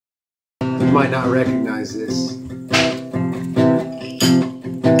You might not recognize this.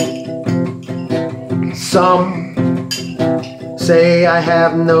 Some say I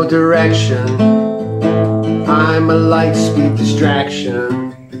have no direction. I'm a light speed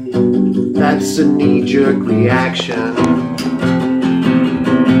distraction. That's a knee-jerk reaction.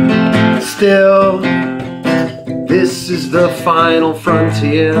 Still, this is the final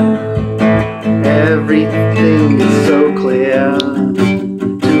frontier. Everything is so clear.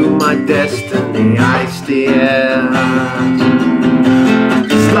 To my destiny I steer.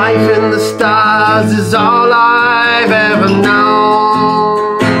 This life in the stars is all I've ever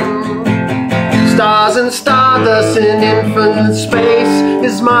known. Stars and stardust in infinite space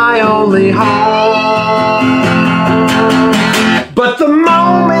is my only home. But the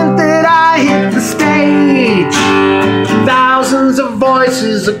moment that I hit the stage, thousands of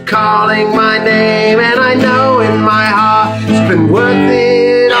voices are calling my name, and I know in my heart it's been worth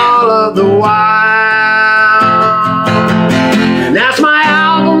it all of the while. And as my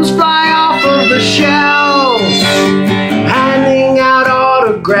albums fly off of the shelves, handing out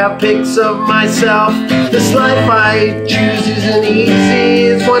autograph pics of myself, this life I choose isn't easy,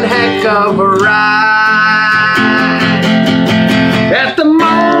 it's one heck of a ride. At the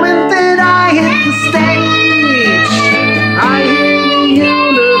moment that I hit the stage, I hear the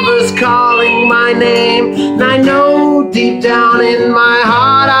universe calling my name, and I know deep down in my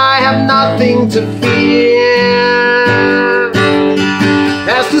heart I have nothing to fear.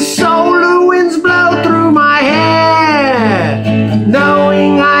 As the solar winds blow through my hair,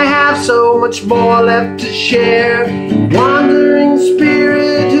 knowing I have so much more left to share, wandering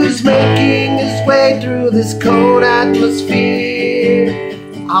spirit who's making his way through this cold atmosphere.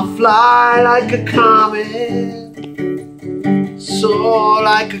 I'll fly like a comet, soar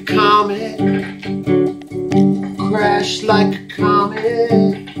like a comet, crash like a comet.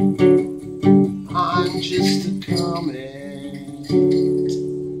 I'm just a comet.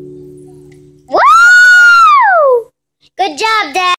 Woo! Good job, Dad.